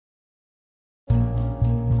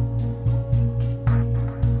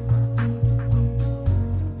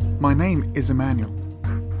My name is Imanuel.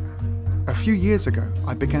 A few years ago,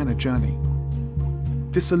 I began a journey.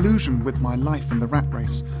 Disillusioned with my life in the rat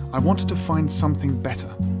race, I wanted to find something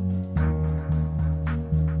better.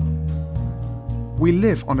 We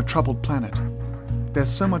live on a troubled planet.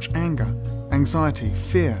 There's so much anger, anxiety,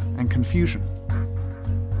 fear, and confusion.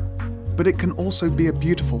 But it can also be a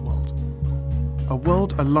beautiful world. A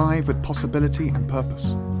world alive with possibility and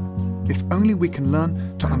purpose, if only we can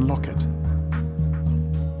learn to unlock it.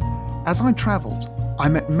 As I traveled, I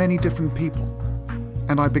met many different people,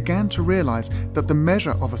 and I began to realize that the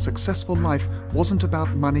measure of a successful life wasn't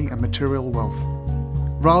about money and material wealth.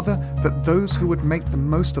 Rather, that those who would make the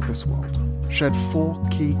most of this world shared 4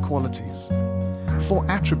 key qualities, 4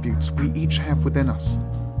 attributes we each have within us,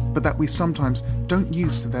 but that we sometimes don't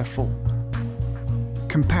use to their full.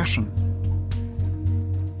 Compassion,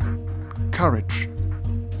 courage,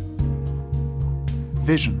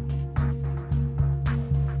 vision,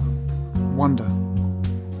 wonder.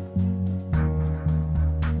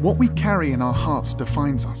 What we carry in our hearts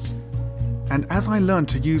defines us, and as I learned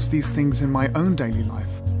to use these things in my own daily life,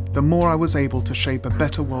 the more I was able to shape a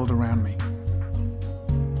better world around me.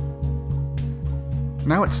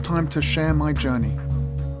 Now it's time to share my journey.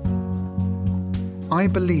 I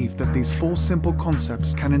believe that these 4 simple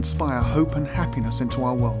concepts can inspire hope and happiness into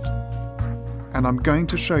our world, and I'm going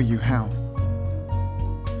to show you how.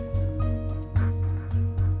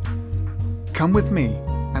 Come with me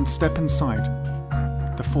and step inside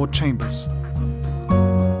the 4 chambers.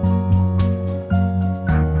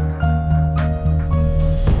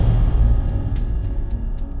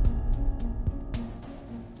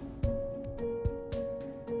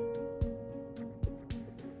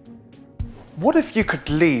 What if you could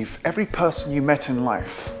leave every person you met in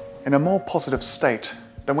life in a more positive state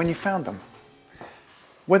than when you found them?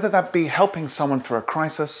 Whether that be helping someone through a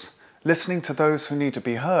crisis, listening to those who need to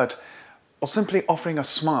be heard, or simply offering a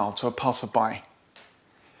smile to a passerby.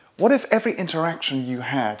 What if every interaction you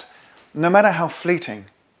had, no matter how fleeting,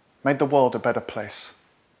 made the world a better place?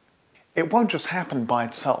 It won't just happen by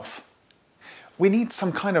itself. We need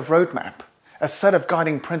some kind of roadmap, a set of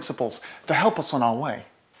guiding principles to help us on our way.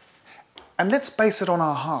 And let's base it on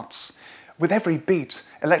our hearts. With every beat,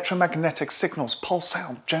 electromagnetic signals pulse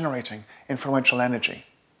out, generating influential energy.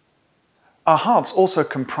 Our hearts also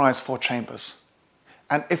comprise 4 chambers.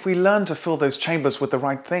 And if we learn to fill those chambers with the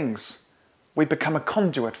right things, we become a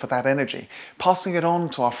conduit for that energy, passing it on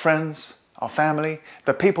to our friends, our family,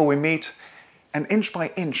 the people we meet, and inch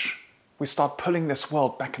by inch, we start pulling this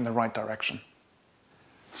world back in the right direction.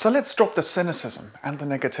 So let's drop the cynicism and the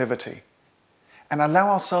negativity, and allow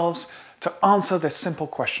ourselves to answer this simple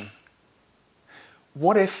question.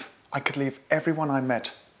 What if I could leave everyone I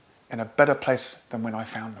met in a better place than when I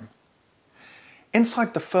found them?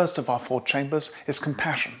 Inside the first of our 4 chambers is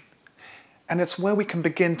compassion, and it's where we can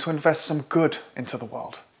begin to invest some good into the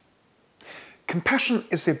world. Compassion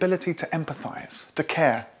is the ability to empathize, to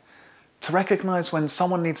care, to recognize when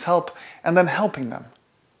someone needs help and then helping them,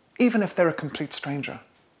 even if they're a complete stranger.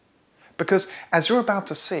 Because as you're about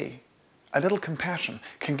to see, a little compassion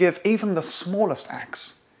can give even the smallest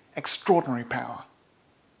acts extraordinary power.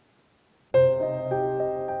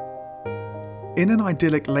 In an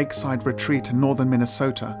idyllic lakeside retreat in northern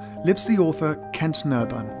Minnesota lives the author Kent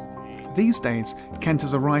Nerburn. These days, Kent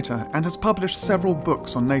is a writer and has published several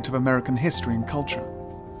books on Native American history and culture.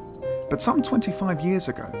 But some 25 years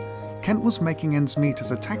ago, Kent was making ends meet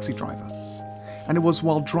as a taxi driver. And it was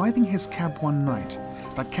while driving his cab one night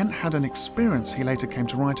that Kent had an experience he later came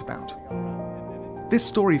to write about. This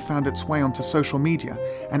story found its way onto social media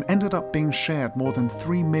and ended up being shared more than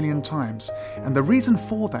 3 million times, and the reason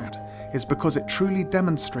for that is because it truly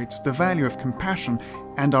demonstrates the value of compassion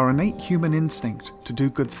and our innate human instinct to do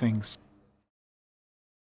good things.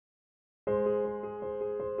 I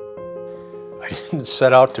didn't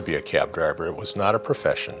set out to be a cab driver. It was not a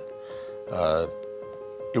profession.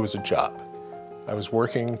 It was a job. I was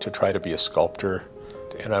working to try to be a sculptor,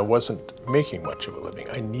 and I wasn't making much of a living.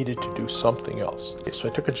 I needed to do something else. So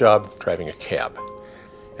I took a job driving a cab,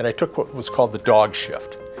 and I took what was called the dog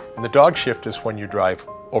shift. And the dog shift is when you drive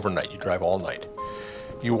overnight, you drive all night.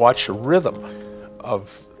 You watch the rhythm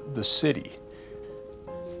of the city.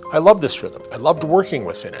 I love this rhythm. I loved working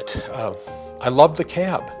within it. I loved the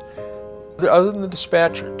cab. Other than the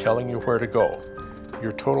dispatcher telling you where to go,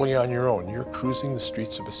 you're totally on your own. You're cruising the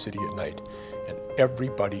streets of a city at night, and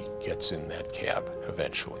everybody gets in that cab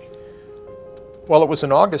eventually. Well, it was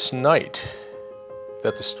an August night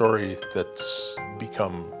that the story that's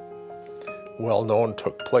become well known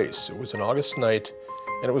took place. It was an August night,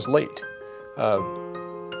 and it was late.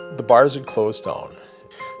 The bars had closed down,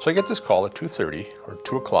 So I get this call at 2:30 or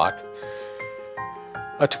 2 o'clock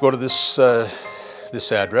to go to this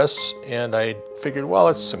address, and I figured, well,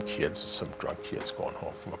 it's some kids, some drunk kids going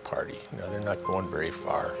home from a party. You know, they're not going very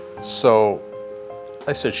far. So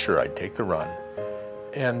I said, sure, I'd take the run,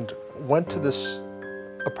 and went to this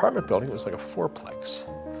apartment building. It was like a fourplex,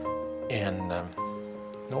 and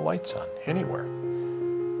no lights on anywhere.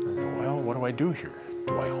 I thought, well, what do I do here?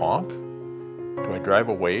 Do I honk? Do I drive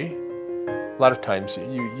away? A lot of times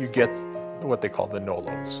you get what they call the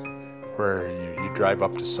no-loads, where you drive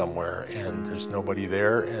up to somewhere and there's nobody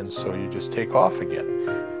there, and so you just take off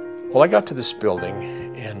again. Well, I got to this building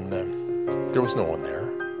and there was no one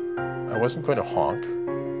there. I wasn't going to honk.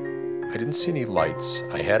 I didn't see any lights.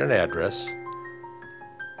 I had an address,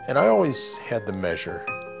 and I always had the measure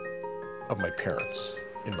of my parents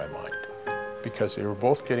in my mind, because they were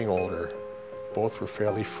both getting older, both were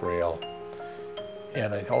fairly frail,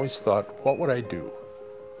 and I always thought, what would I do?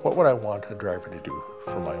 What would I want a driver to do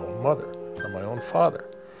for my own mother or my own father?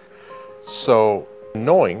 So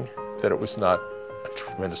knowing that it was not a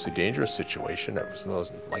tremendously dangerous situation, it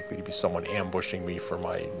wasn't likely to be someone ambushing me for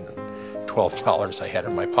my $12 I had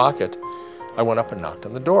in my pocket, I went up and knocked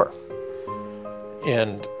on the door.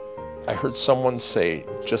 And I heard someone say,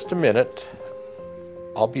 just a minute,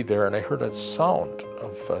 I'll be there. And I heard a sound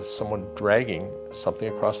of someone dragging something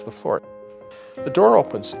across the floor. The door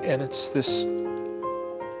opens, and it's this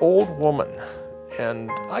old woman, and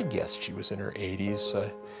I guess she was in her 80s.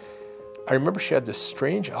 I remember she had this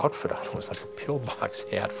strange outfit on. It was like a pillbox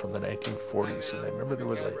hat from the 1940s, and I remember there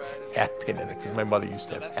was a hat pin in it, because my mother used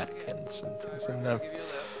to have hat pins and things. And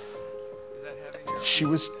she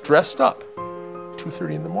was dressed up,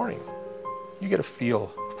 2:30 in the morning. You get a feel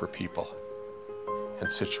for people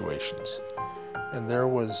and situations, and there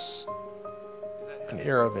was an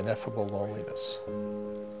air of ineffable loneliness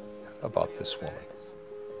about this woman.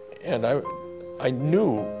 And I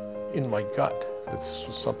knew in my gut that this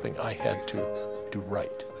was something I had to do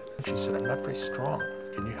right. And she said, I'm not very strong.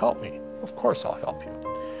 Can you help me? Of course I'll help you.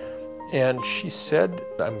 And she said,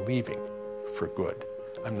 I'm leaving for good.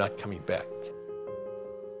 I'm not coming back.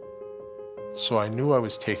 So I knew I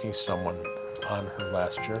was taking someone on her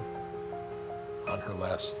last journey, on her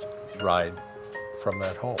last ride from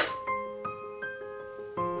that home.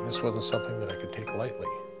 And this wasn't something that I could take lightly.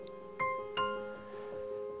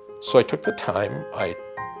 So I took the time, I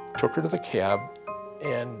took her to the cab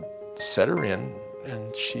and set her in,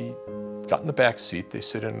 and she got in the back seat. They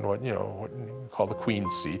sit in what you call the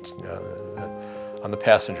queen's seat, on the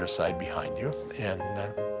passenger side behind you. And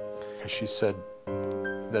she said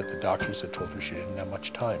that the doctors had told her she didn't have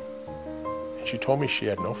much time. And she told me she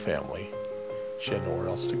had no family, she had nowhere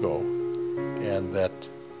else to go, and that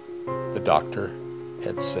the doctor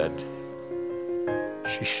had said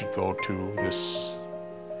she should go to this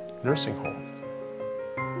nursing home.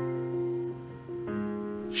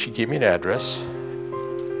 She gave me an address,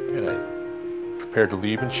 and I prepared to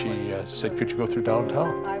leave, and she said, could you go through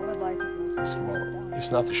downtown? I would like to go through. I said, well,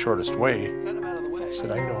 it's not the shortest way. I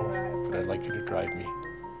said, I know, but I'd like you to drive me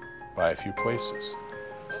by a few places.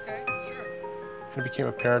 Okay, sure. And it became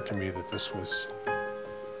apparent to me that this was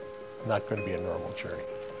not going to be a normal journey.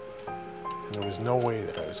 And there was no way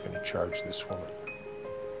that I was going to charge this woman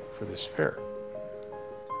for this fare.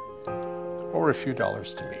 Or a few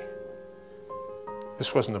dollars to me.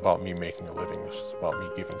 This wasn't about me making a living. This was about me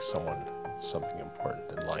giving someone something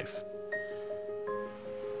important in life.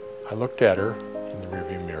 I looked at her in the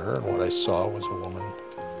rearview mirror, and what I saw was a woman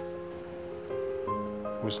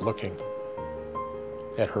who was looking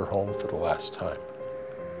at her home for the last time.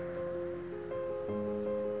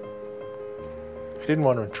 I didn't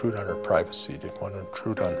want to intrude on her privacy, didn't want to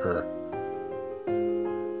intrude on her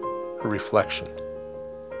reflection.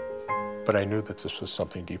 But I knew that this was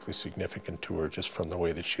something deeply significant to her just from the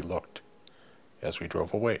way that she looked as we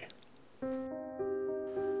drove away.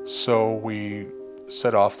 So we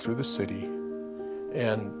set off through the city,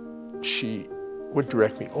 and she would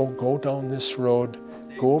direct me, oh, go down this road,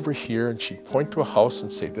 go over here, and she'd point to a house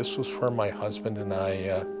and say, this was where my husband and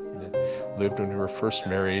I lived when we were first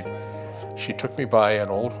married. She took me by an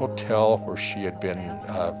old hotel where she had been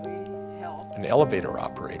an elevator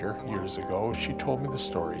operator years ago. She told me the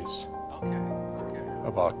stories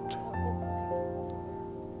about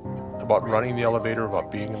running the elevator,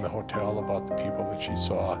 about being in the hotel, about the people that she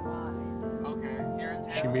saw.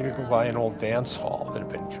 She made her go by an old dance hall that had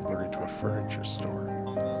been converted to a furniture store.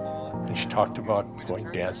 And she talked about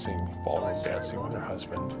going dancing, ballroom dancing with her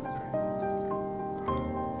husband.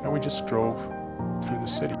 And we just drove through the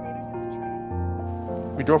city.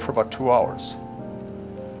 We drove for about 2 hours.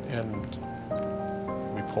 And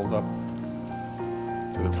we pulled up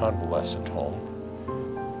to the convalescent home.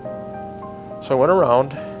 So I went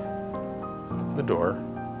around, opened the door,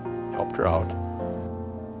 helped her out,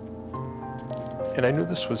 and I knew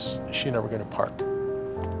this was she and I were going to part.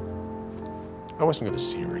 I wasn't going to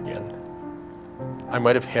see her again. I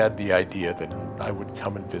might have had the idea that I would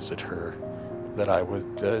come and visit her, that I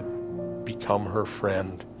would become her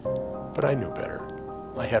friend, but I knew better.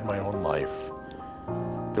 I had my own life.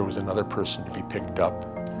 There was another person to be picked up.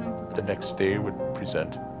 The next day would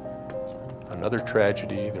present another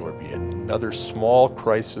tragedy. There would be another small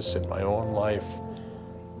crisis in my own life.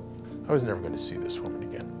 I was never going to see this woman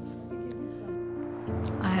again.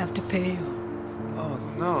 I have to pay you. Oh,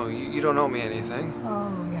 no, you don't owe me anything.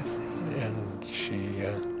 Oh, yes, I do. And she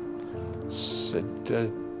said,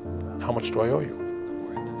 how much do I owe you?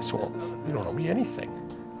 I said, well, you don't owe me anything.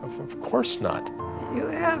 Of course not. You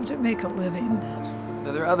have to make a living.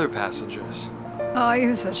 There are other passengers. Oh,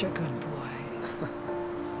 you're such a good boy.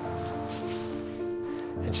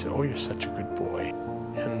 And she said, oh, you're such a good boy.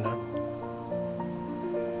 And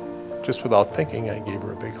just without thinking, I gave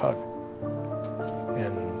her a big hug.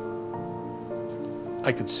 And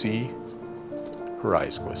I could see her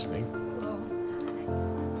eyes glistening.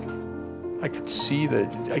 I could see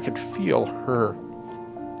that, I could feel her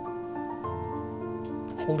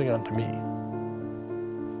holding on to me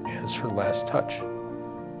as her last touch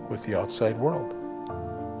with the outside world.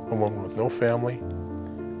 A woman with no family,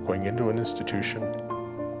 going into an institution.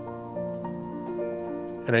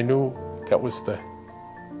 And I knew that was the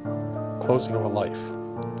closing of a life,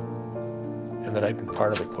 and that I'd been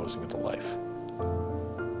part of the closing of the life.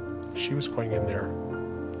 She was going in there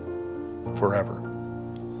forever.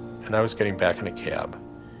 And I was getting back in a cab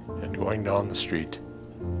and going down the street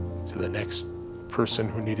to the next person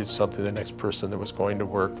who needed something, the next person that was going to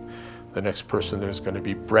work, the next person that was going to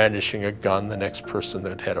be brandishing a gun, the next person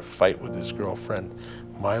that had a fight with his girlfriend.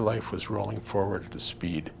 My life was rolling forward at a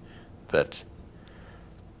speed that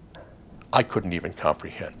I couldn't even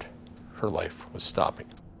comprehend. Her life was stopping.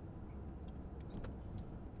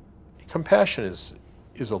 Compassion is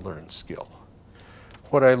a learned skill.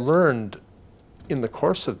 What I learned in the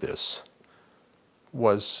course of this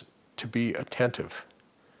was to be attentive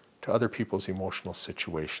to other people's emotional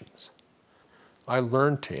situations. I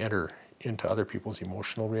learned to enter into other people's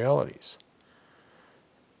emotional realities.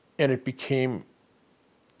 And it became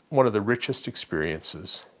one of the richest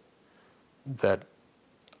experiences that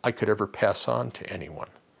I could ever pass on to anyone,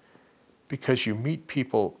 because you meet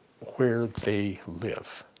people where they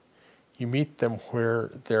live. You meet them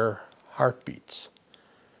where their heart beats.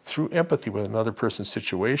 Through empathy with another person's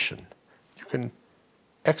situation, you can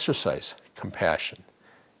exercise compassion,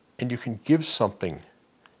 and you can give something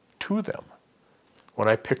to them. When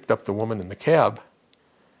I picked up the woman in the cab,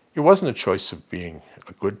 it wasn't a choice of being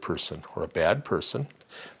a good person or a bad person,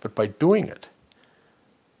 but by doing it,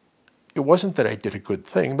 it wasn't that I did a good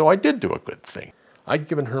thing, though I did do a good thing. I'd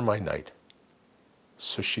given her my night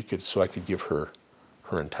so I could give her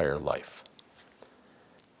her entire life.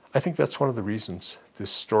 I think that's one of the reasons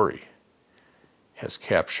this story has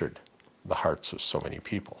captured the hearts of so many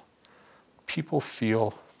people. People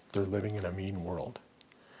feel they're living in a mean world,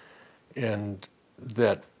 and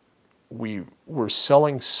that we're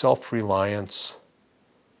selling self-reliance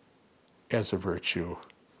as a virtue,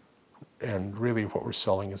 and really what we're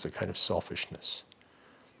selling is a kind of selfishness.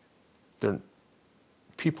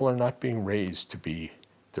 People are not being raised to be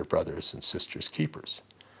their brothers and sisters' keepers.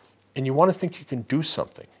 And you want to think you can do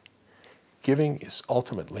something. Giving is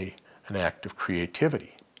ultimately an act of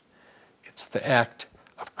creativity. It's the act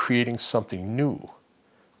of creating something new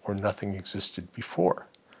where nothing existed before.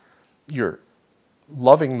 You're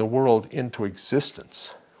loving the world into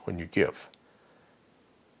existence when you give.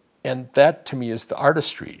 And that, to me, is the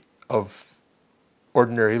artistry of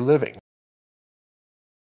ordinary living.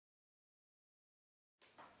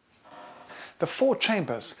 The 4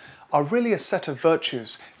 chambers are really a set of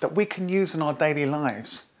virtues that we can use in our daily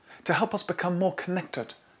lives to help us become more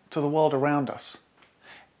connected to the world around us.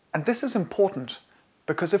 And this is important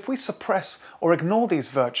because if we suppress or ignore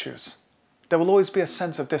these virtues, there will always be a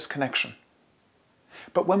sense of disconnection.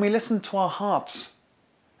 But when we listen to our hearts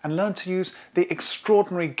and learn to use the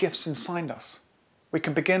extraordinary gifts inside us, we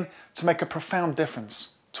can begin to make a profound difference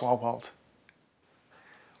to our world.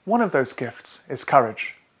 One of those gifts is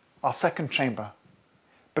courage, our 2nd chamber,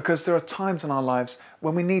 because there are times in our lives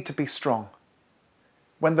when we need to be strong,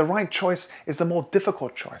 when the right choice is the more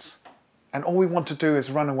difficult choice, and all we want to do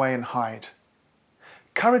is run away and hide.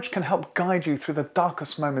 Courage can help guide you through the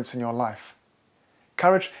darkest moments in your life.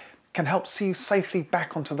 Courage can help see you safely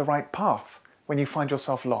back onto the right path when you find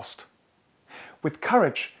yourself lost. With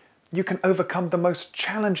courage, You can overcome the most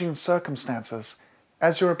challenging circumstances,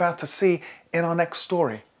 as you're about to see in our next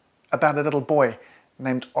story about a little boy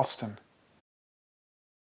named Austin.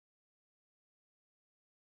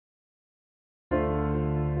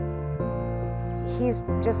 He's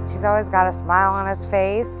always got a smile on his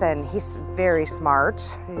face, and he's very smart.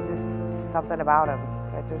 He's just something about him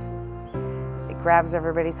that it grabs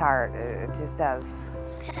everybody's heart. It just does.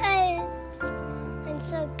 I'm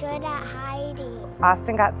so good at hiding.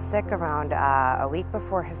 Austin got sick around a week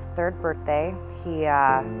before his 3rd birthday. He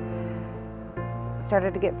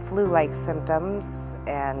started to get flu-like symptoms,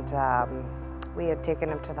 and we had taken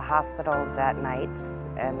him to the hospital that night,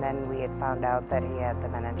 and then we had found out that he had the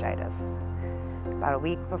meningitis. About a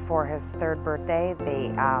week before his 3rd birthday, they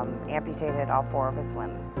amputated all 4 of his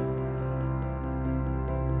limbs.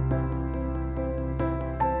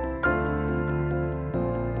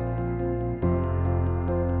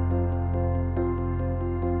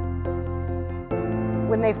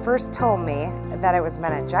 When they first told me that it was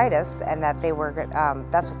meningitis and that they were,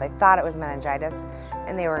 that's what they thought it was, meningitis,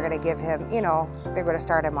 and they were going to give him, you know, they're going to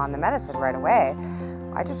start him on the medicine right away,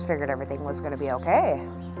 I just figured everything was going to be okay.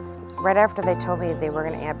 Right after they told me they were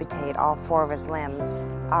going to amputate all 4 of his limbs,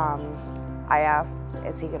 I asked,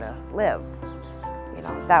 is he going to live? You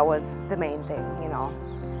know, that was the main thing, you know.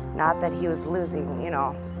 Not that he was losing, you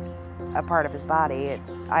know, a part of his body.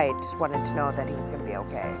 I just wanted to know that he was going to be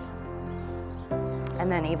okay.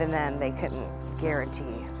 And then even then, they couldn't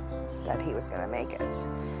guarantee that he was going to make it.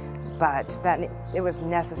 But that it was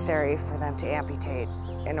necessary for them to amputate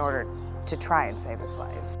in order to try and save his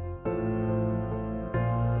life.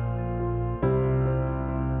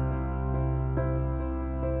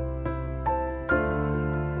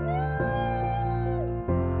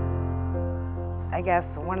 I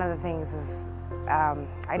guess one of the things is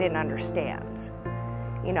I didn't understand,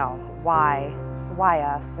 you know, why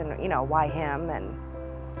us, and you know, why him, and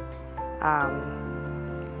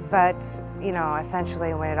but you know,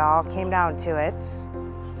 essentially when it all came down to it,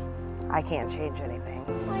 I can't change anything.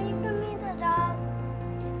 Why you give me the dog?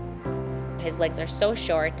 His legs are so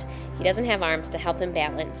short, he doesn't have arms to help him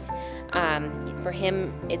balance. For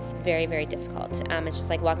him, it's very, very difficult. It's just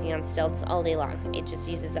like walking on stilts all day long. It just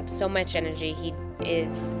uses up so much energy. He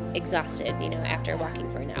is exhausted, you know, after walking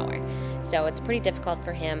for an hour. So it's pretty difficult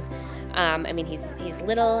for him. I mean, he's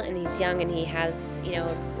little and he's young and he has, you know,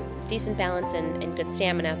 decent balance and good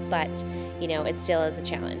stamina, but, you know, it still is a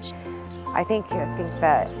challenge. I think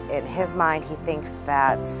that in his mind, he thinks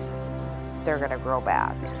that they're going to grow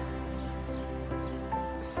back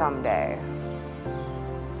someday.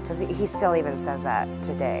 Because he still even says that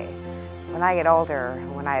today. When I get older,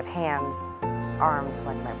 when I have hands, arms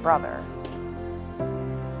like my brother,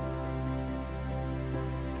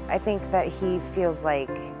 I think that he feels like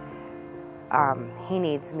he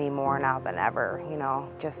needs me more now than ever, you know,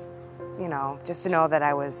 just to know that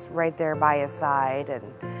I was right there by his side, and,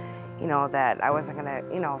 you know, that I wasn't gonna,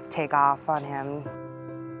 you know, take off on him.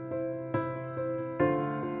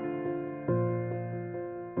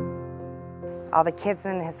 All the kids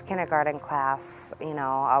in his kindergarten class, you know,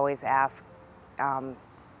 always ask,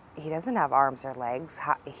 he doesn't have arms or legs,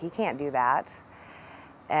 he can't do that.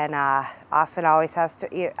 And Austin always has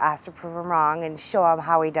to prove him wrong and show him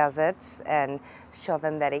how he does it and show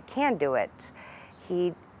them that he can do it.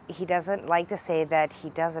 He doesn't like to say that he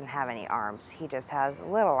doesn't have any arms. He just has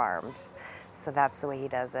little arms. So that's the way he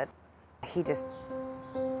does it. He just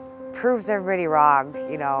proves everybody wrong,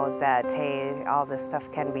 you know, that, hey, all this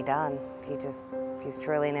stuff can be done. He's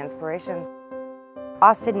truly an inspiration.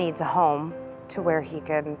 Austin needs a home to where he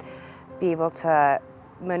can be able to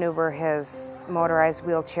maneuver his motorized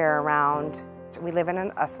wheelchair around. We live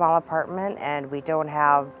in a small apartment and we don't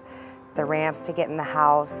have the ramps to get in the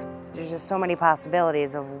house. There's just so many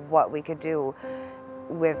possibilities of what we could do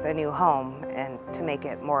with a new home and to make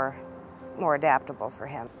it more adaptable for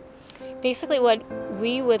him. Basically what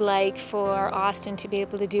we would like for Austin to be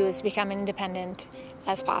able to do is become independent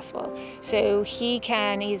as possible. So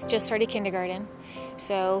he's just started kindergarten,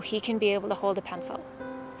 so he can be able to hold a pencil.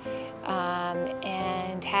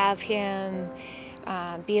 And have him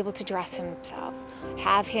be able to dress himself,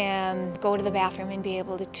 have him go to the bathroom and be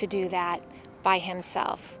able to do that by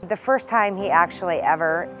himself. The first time he actually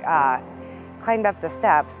ever climbed up the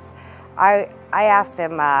steps, I asked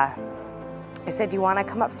him, I said, do you want to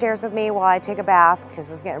come upstairs with me while I take a bath? Because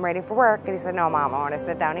I was getting ready for work. And he said, no, Mom, I want to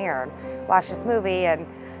sit down here and watch this movie. And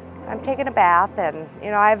I'm taking a bath and,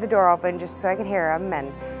 you know, I have the door open just so I can hear him.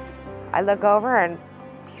 And I look over and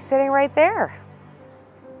he's sitting right there.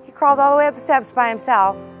 He crawled all the way up the steps by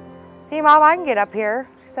himself. See, Mom, I can get up here,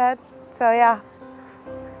 he said. So, yeah,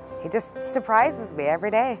 he just surprises me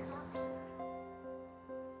every day.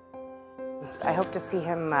 I hope to see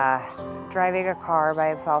him driving a car by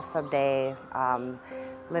himself someday,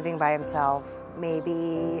 living by himself,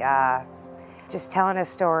 maybe just telling a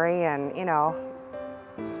story, and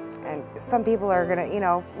and some people are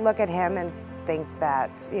gonna, look at him and think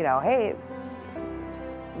that, hey,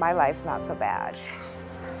 my life's not so bad.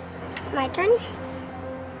 My turn.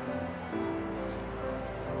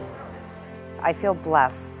 I feel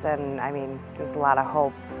blessed, and I mean, there's a lot of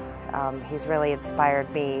hope. He's really inspired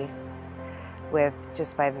me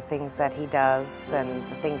just by the things that he does and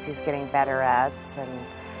the things he's getting better at, and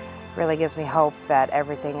really gives me hope that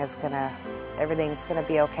everything's gonna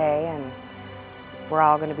be okay, and we're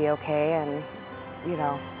all gonna be okay, and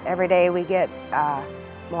every day we get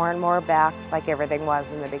more and more back like everything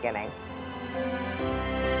was in the beginning.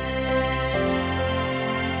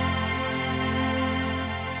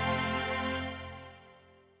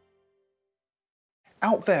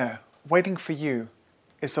 Out there, waiting for you,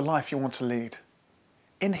 is the life you want to lead.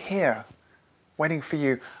 In here, waiting for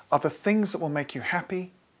you, are the things that will make you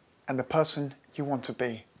happy and the person you want to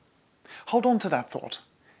be. Hold on to that thought.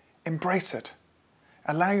 Embrace it.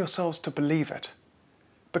 Allow yourselves to believe it.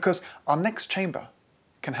 Because our next chamber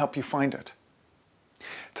can help you find it.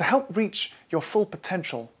 To help reach your full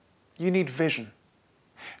potential, you need vision.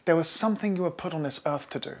 There was something you were put on this earth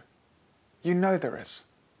to do. You know there is.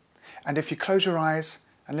 And if you close your eyes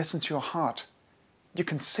and listen to your heart, you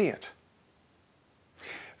can see it.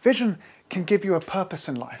 Vision can give you a purpose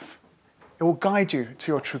in life. It will guide you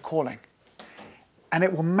to your true calling. And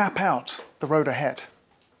it will map out the road ahead.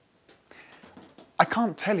 I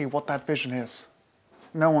can't tell you what that vision is.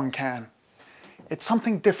 No one can. It's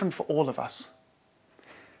something different for all of us.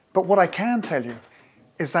 But what I can tell you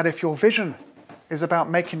is that if your vision is about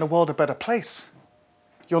making the world a better place,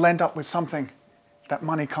 you'll end up with something that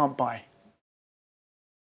money can't buy.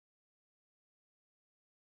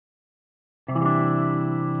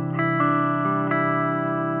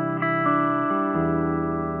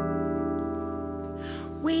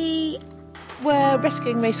 We were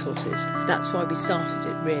rescuing racehorses. That's why we started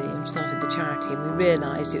it, really, and started the charity. And we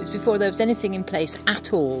realised it was before there was anything in place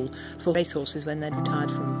at all for racehorses when they'd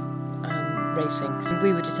retired from racing. And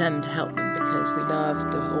we were determined to help them because we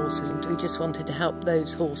loved the horses, and we just wanted to help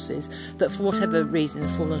those horses that for whatever reason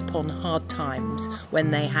had fallen upon hard times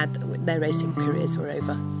when their racing careers were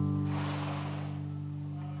over.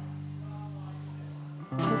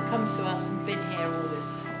 Has come to us and been here all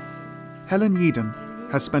this time. Helen Yeadon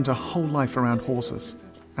has spent her whole life around horses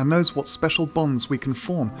and knows what special bonds we can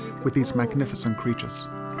form with these magnificent creatures.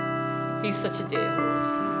 He's such a dear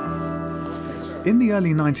horse. In the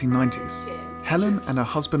early 1990s, Helen and her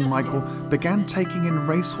husband Michael began taking in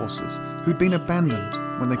racehorses who'd been abandoned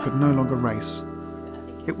when they could no longer race.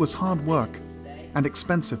 It was hard work and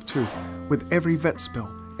expensive too, with every vet bill,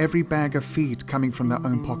 every bag of feed coming from their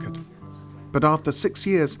own pocket. But after 6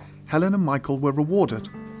 years, Helen and Michael were rewarded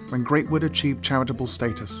when Greatwood achieved charitable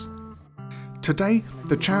status. Today,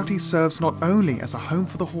 the charity serves not only as a home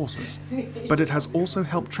for the horses, but it has also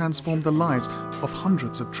helped transform the lives of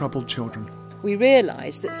hundreds of troubled children. We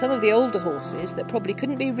realised that some of the older horses that probably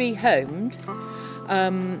couldn't be rehomed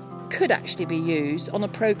could actually be used on a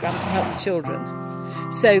programme to help the children.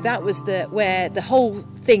 So that was where the whole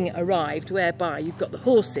thing arrived, whereby you've got the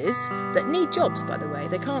horses that need jobs, by the way.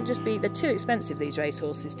 They can't just be, they're too expensive, these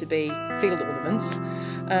racehorses, to be field ornaments.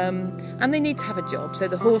 And they need to have a job. So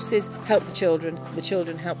the horses help the children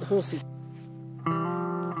help the horses.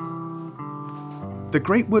 The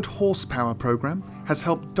Greatwood Horsepower Programme has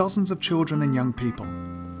helped dozens of children and young people.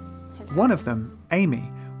 One of them, Amy,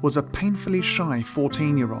 was a painfully shy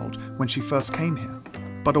 14-year-old when she first came here.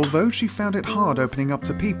 But although she found it hard opening up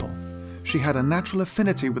to people, she had a natural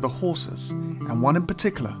affinity with the horses, and one in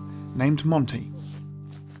particular, named Monty.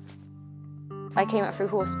 I came up through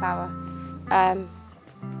Horsepower.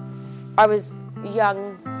 I was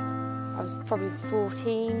young, I was probably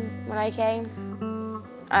 14 when I came.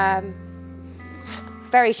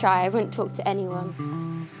 Very shy, I wouldn't talk to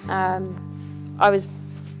anyone. I was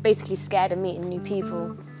basically scared of meeting new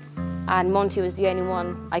people, and Monty was the only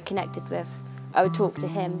one I connected with. I would talk to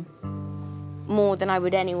him more than I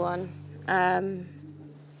would anyone. And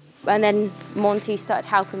then Monty started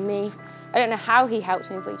helping me. I don't know how he helped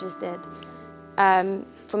me, but he just did.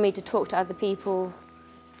 For me to talk to other people,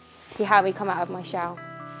 he helped me come out of my shell.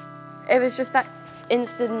 It was just that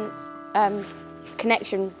instant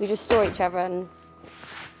connection. We just saw each other, and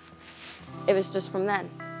it was just from then.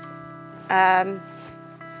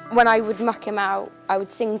 When I would muck him out, I would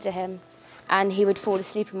sing to him, and he would fall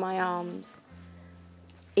asleep in my arms.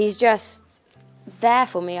 He's just there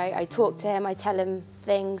for me. I talk to him, I tell him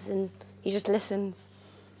things, and he just listens.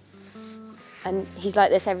 And he's like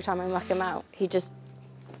this every time I muck him out. He just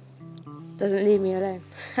doesn't leave me alone.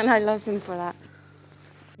 And I love him for that.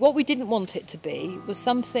 What we didn't want it to be was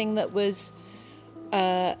something that was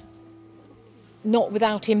not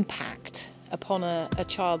without impact upon a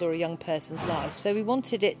child or a young person's life. So we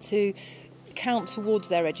wanted it to count towards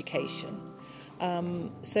their education.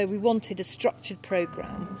 So we wanted a structured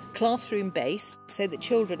programme, classroom-based, so that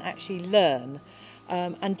children actually learn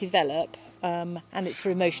and develop, and it's for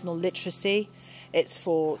emotional literacy, it's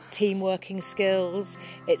for team working skills,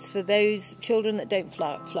 it's for those children that don't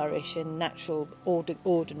flourish in natural,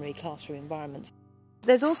 ordinary classroom environments.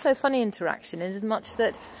 There's also funny interaction in as much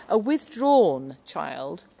that a withdrawn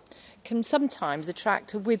child can sometimes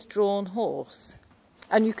attract a withdrawn horse.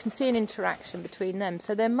 And you can see an interaction between them.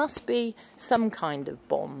 So there must be some kind of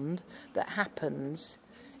bond that happens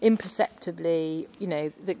imperceptibly, you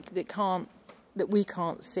know, that we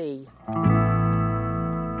can't see.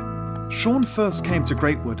 Sean first came to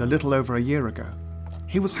Greatwood a little over a year ago.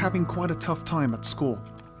 He was having quite a tough time at school.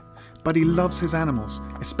 But he loves his animals,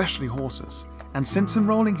 especially horses. And since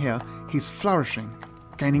enrolling here, he's flourishing,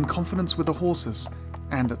 gaining confidence with the horses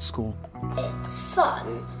and at school. It's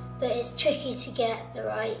fun, but it's tricky to get the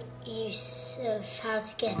right use of how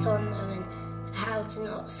to get on them and how to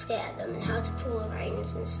not scare them and how to pull the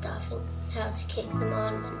reins and stuff and how to kick them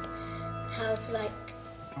on and how to like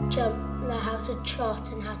jump, like how to trot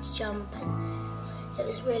and how to jump. And it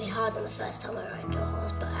was really hard on the first time I rode a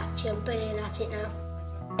horse, but actually I'm brilliant at it now.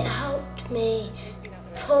 It helped me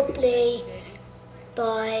probably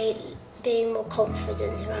by being more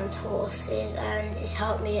confident around horses, and it's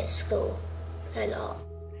helped me at school a lot.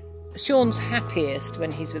 Sean's happiest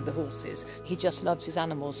when he's with the horses. He just loves his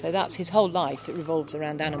animals, so that's his whole life. It revolves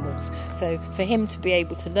around animals. So for him to be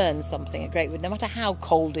able to learn something at Greatwood, no matter how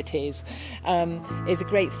cold it is a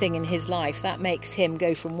great thing in his life. That makes him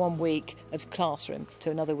go from 1 week of classroom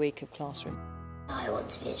to another week of classroom. I want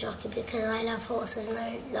to be a jockey because I love horses and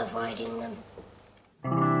I love riding them.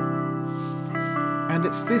 And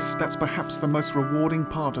it's this that's perhaps the most rewarding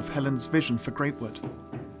part of Helen's vision for Greatwood.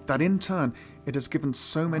 That in turn, it has given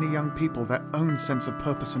so many young people their own sense of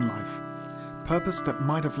purpose in life. Purpose that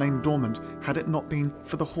might have lain dormant had it not been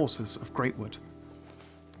for the horses of Greatwood.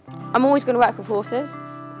 I'm always going to work with horses,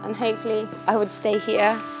 and hopefully I would stay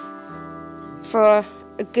here for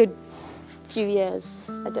a good few years.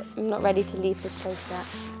 I'm not ready to leave this place yet.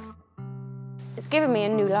 It's given me a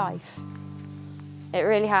new life. It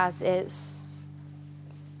really has. It's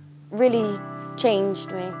really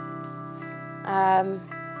changed me.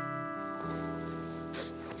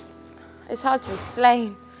 It's hard to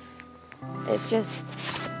explain. It's just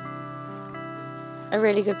a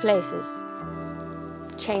really good place. It's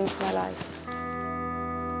changed my life.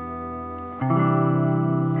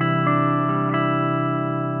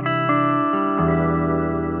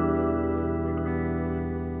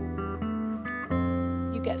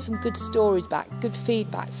 You get some good stories back, good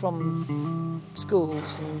feedback from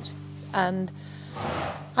schools, and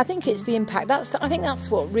I think it's the impact. I think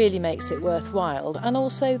that's what really makes it worthwhile, and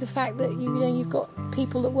also the fact that you've got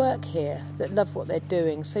people that work here that love what they're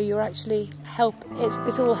doing. So you're actually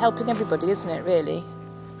It's all helping everybody, isn't it? Really,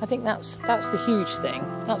 I think that's the huge thing.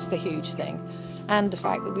 That's the huge thing, and the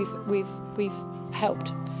fact that we've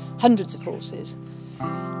helped hundreds of horses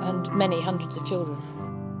and many hundreds of children.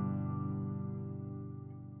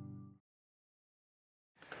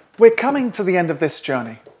 We're coming to the end of this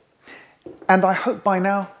journey. And I hope by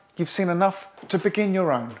now you've seen enough to begin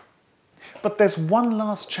your own. But there's one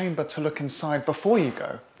last chamber to look inside before you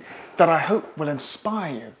go that I hope will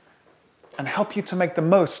inspire you and help you to make the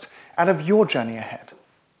most out of your journey ahead.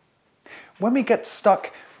 When we get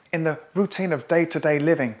stuck in the routine of day-to-day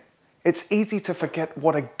living, it's easy to forget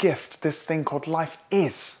what a gift this thing called life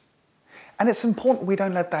is. And it's important we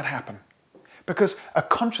don't let that happen, because a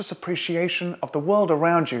conscious appreciation of the world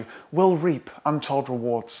around you will reap untold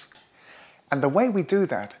rewards. And the way we do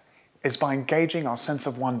that is by engaging our sense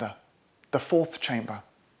of wonder, the fourth chamber.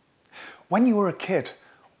 When you were a kid,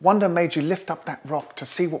 wonder made you lift up that rock to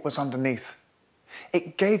see what was underneath.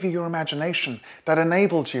 It gave you your imagination that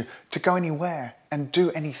enabled you to go anywhere and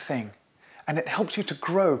do anything. And it helped you to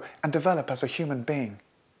grow and develop as a human being.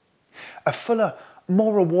 A fuller,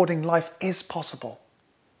 more rewarding life is possible.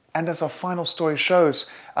 And as our final story shows,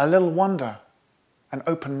 a little wonder, an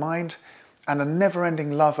open mind, and a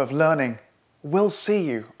never-ending love of learning will see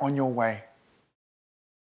you on your way.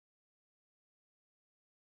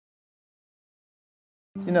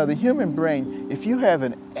 You know, the human brain, if you have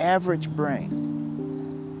an average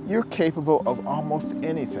brain, you're capable of almost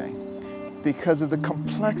anything because of the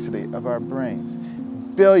complexity of our brains.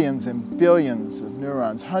 billions and billions of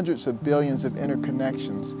neurons, hundreds of billions of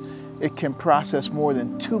interconnections. It can process more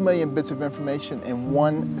than 2 million bits of information in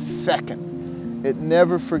 1 second. It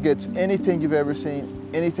never forgets anything you've ever seen,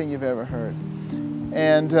 anything you've ever heard.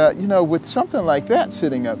 And you know, with something like that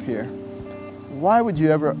sitting up here, why would you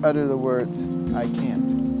ever utter the words, I can't?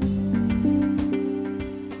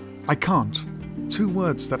 I can't. 2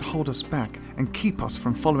 words that hold us back and keep us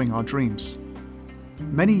from following our dreams.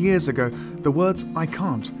 Many years ago, the words I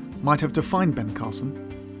can't might have defined Ben Carson.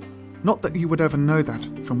 Not that you would ever know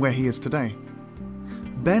that from where he is today.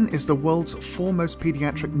 Ben is the world's foremost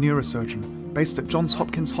pediatric neurosurgeon based at Johns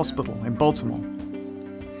Hopkins Hospital in Baltimore.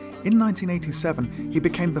 In 1987, he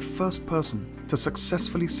became the first person to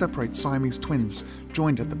successfully separate Siamese twins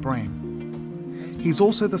joined at the brain. He's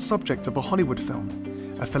also the subject of a Hollywood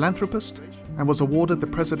film, a philanthropist, and was awarded the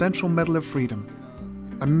Presidential Medal of Freedom.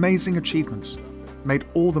 Amazing achievements, made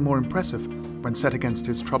all the more impressive when set against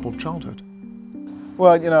his troubled childhood.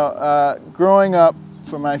 Well, you know, growing up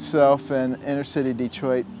for myself in inner city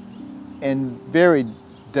Detroit in very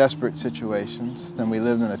desperate situations, and we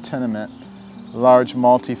lived in a tenement, large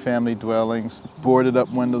multi-family dwellings, boarded up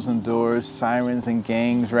windows and doors, sirens and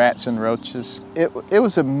gangs, rats and roaches. It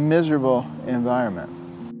was a miserable environment.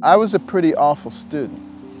 I was a pretty awful student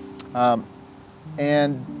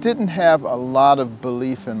and didn't have a lot of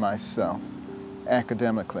belief in myself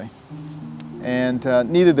academically. And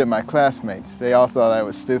neither did my classmates. They all thought I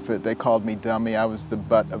was stupid. They called me dummy. I was the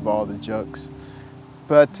butt of all the jokes.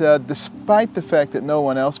 But despite the fact that no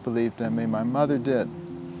one else believed in me, my mother did.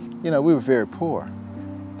 You know, we were very poor.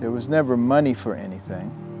 There was never money for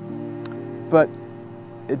anything. But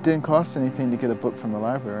it didn't cost anything to get a book from the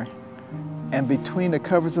library. And between the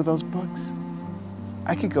covers of those books,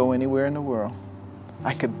 I could go anywhere in the world.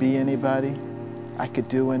 I could be anybody. I could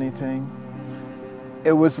do anything.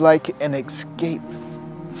 It was like an escape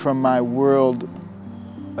from my world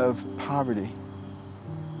of poverty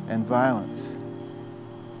and violence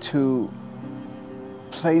to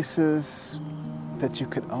places that you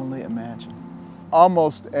could only imagine.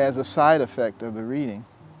 Almost as a side effect of the reading,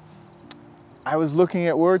 I was looking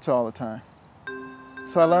at words all the time.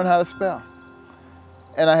 So I learned how to spell.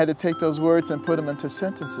 And I had to take those words and put them into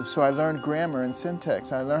sentences. So I learned grammar and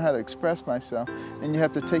syntax. I learned how to express myself. And you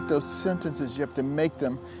have to take those sentences, you have to make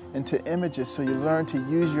them into images. So you learn to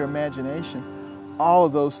use your imagination. All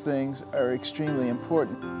of those things are extremely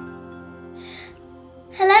important.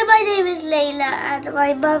 Hello, my name is Layla and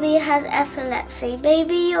my mummy has epilepsy.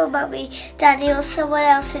 Maybe your mummy, daddy or someone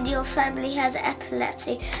else in your family has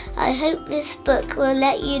epilepsy. I hope this book will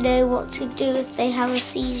let you know what to do if they have a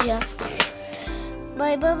seizure.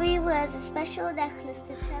 My mummy wears a special necklace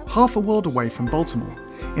to tell... Half a world away from Baltimore,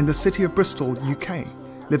 in the city of Bristol, UK,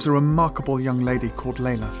 lives a remarkable young lady called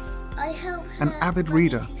Layla. An avid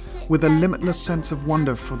reader with a limitless sense of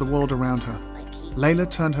wonder for the world around her. Layla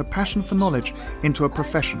turned her passion for knowledge into a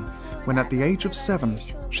profession when at the age of 7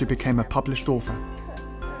 she became a published author.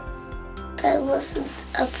 There wasn't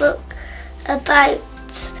a book about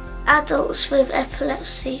adults with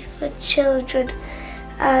epilepsy for children,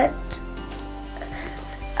 and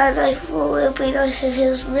I thought it would be nice if it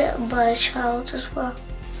was written by a child as well.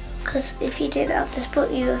 Because if you didn't have this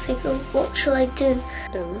book, you would think, oh, what shall I do?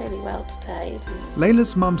 Done really well today.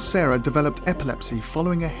 Layla's mum Sarah developed epilepsy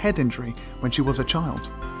following a head injury when she was a child.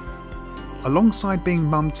 Alongside being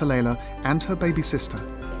mum to Layla and her baby sister,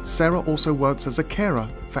 Sarah also works as a carer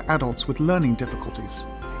for adults with learning difficulties.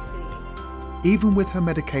 Even with her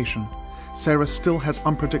medication, Sarah still has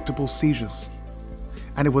unpredictable seizures.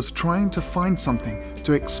 And it was trying to find something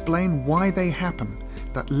to explain why they happen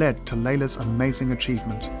that led to Layla's amazing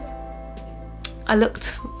achievement. I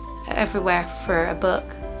looked everywhere for a book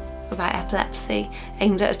about epilepsy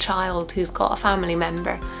aimed at a child who's got a family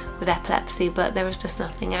member with epilepsy, but there was just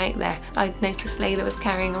nothing out there. I noticed Layla was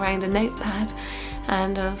carrying around a notepad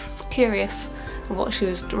and I was curious what she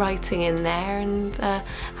was writing in there, and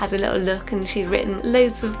had a little look, and she'd written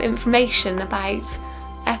loads of information about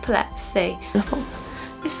epilepsy. I thought,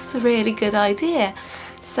 this is a really good idea.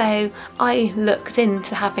 So I looked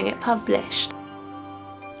into having it published.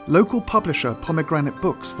 Local publisher Pomegranate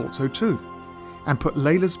Books thought so too, and put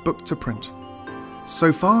Layla's book to print.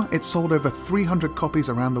 So far, it's sold over 300 copies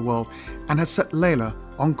around the world and has set Layla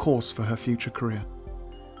on course for her future career.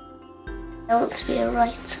 I want to be a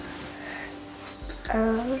writer.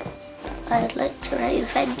 I'd like to write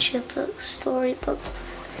adventure books, storybooks,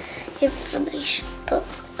 information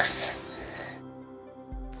books.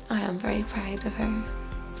 I am very proud of her.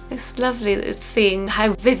 It's lovely seeing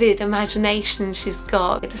how vivid imagination she's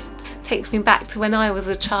got. It just takes me back to when I was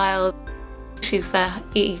a child. she's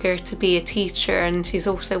eager to be a teacher, and she's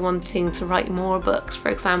also wanting to write more books. For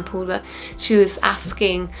example, that she was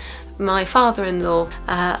asking my father-in-law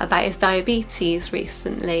about his diabetes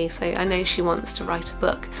recently, so I know she wants to write a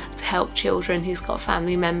book to help children who's got a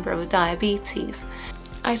family member with diabetes.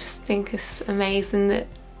 I just think it's amazing that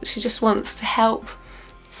she just wants to help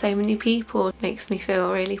so many people. It makes me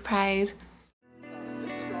feel really proud.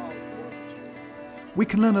 We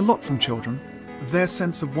can learn a lot from children. Their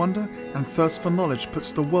sense of wonder and thirst for knowledge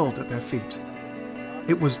puts the world at their feet.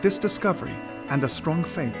 It was this discovery and a strong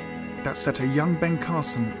faith that set a young Ben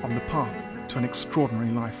Carson on the path to an extraordinary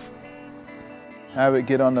life. I would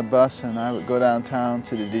get on the bus and I would go downtown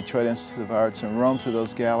to the Detroit Institute of Arts and roam through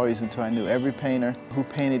those galleries until I knew every painter who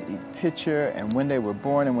painted each picture and when they were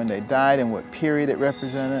born and when they died and what period it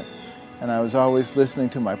represented. And I was always listening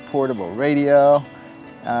to my portable radio,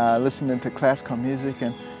 listening to classical music,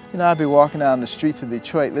 and I'd be walking down the streets of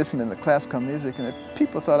Detroit listening to classical music, and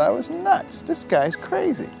people thought I was nuts. This guy's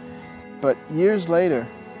crazy. But years later,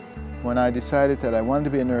 when I decided that I wanted to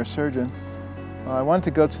be a neurosurgeon, well, I wanted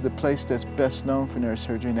to go to the place that's best known for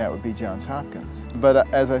neurosurgery, and that would be Johns Hopkins.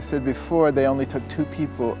 But as I said before, they only took 2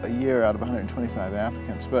 people a year out of 125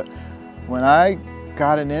 applicants. But when I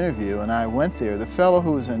got an interview and I went there, the fellow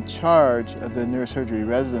who was in charge of the neurosurgery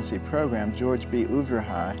residency program, George B.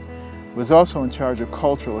 Uvrahai, was also in charge of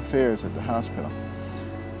cultural affairs at the hospital.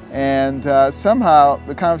 And somehow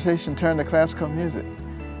the conversation turned to classical music.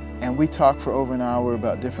 And we talked for over an hour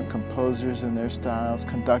about different composers and their styles,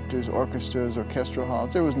 conductors, orchestras, orchestral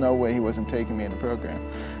halls. There was no way he wasn't taking me in the program,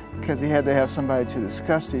 because he had to have somebody to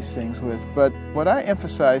discuss these things with. But what I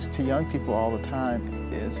emphasize to young people all the time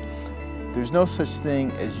is there's no such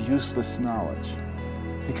thing as useless knowledge,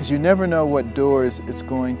 because you never know what doors it's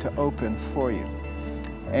going to open for you.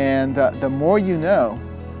 And the more you know,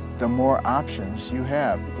 the more options you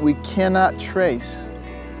have. We cannot trace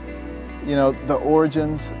the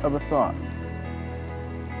origins of a thought.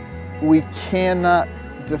 We cannot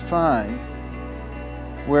define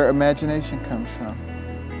where imagination comes from.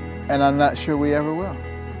 And I'm not sure we ever will,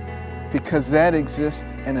 because that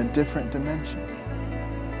exists in a different dimension.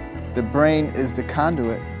 The brain is the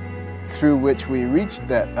conduit through which we reach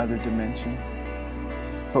that other dimension,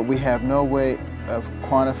 but we have no way of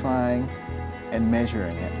quantifying and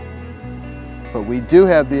measuring it. But we do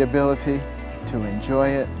have the ability to enjoy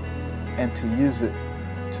it and to use it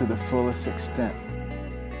to the fullest extent.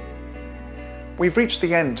 We've reached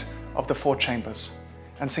the end of the 4 chambers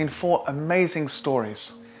and seen 4 amazing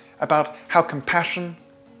stories about how compassion,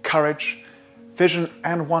 courage, vision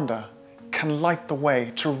and wonder can light the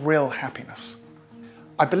way to real happiness.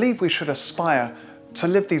 I believe we should aspire to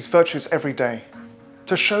live these virtues every day,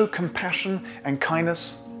 to show compassion and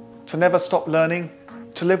kindness, to never stop learning,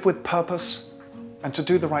 to live with purpose and to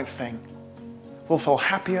do the right thing. We'll feel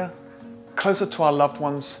happier, closer to our loved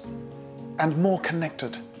ones, and more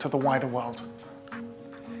connected to the wider world.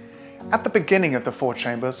 At the beginning of the 4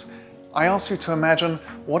 chambers, I asked you to imagine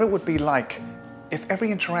what it would be like if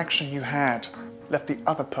every interaction you had left the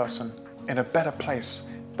other person in a better place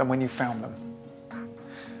than when you found them.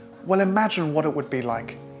 Well, imagine what it would be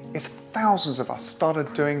like if thousands of us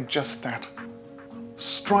started doing just that,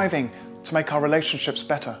 striving to make our relationships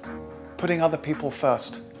better, putting other people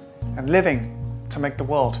first, and living to make the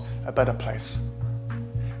world a better place.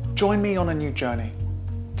 Join me on a new journey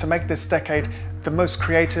to make this decade the most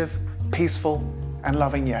creative, peaceful, and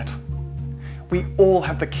loving yet. We all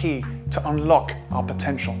have the key to unlock our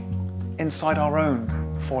potential inside our own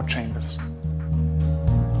 4 chambers.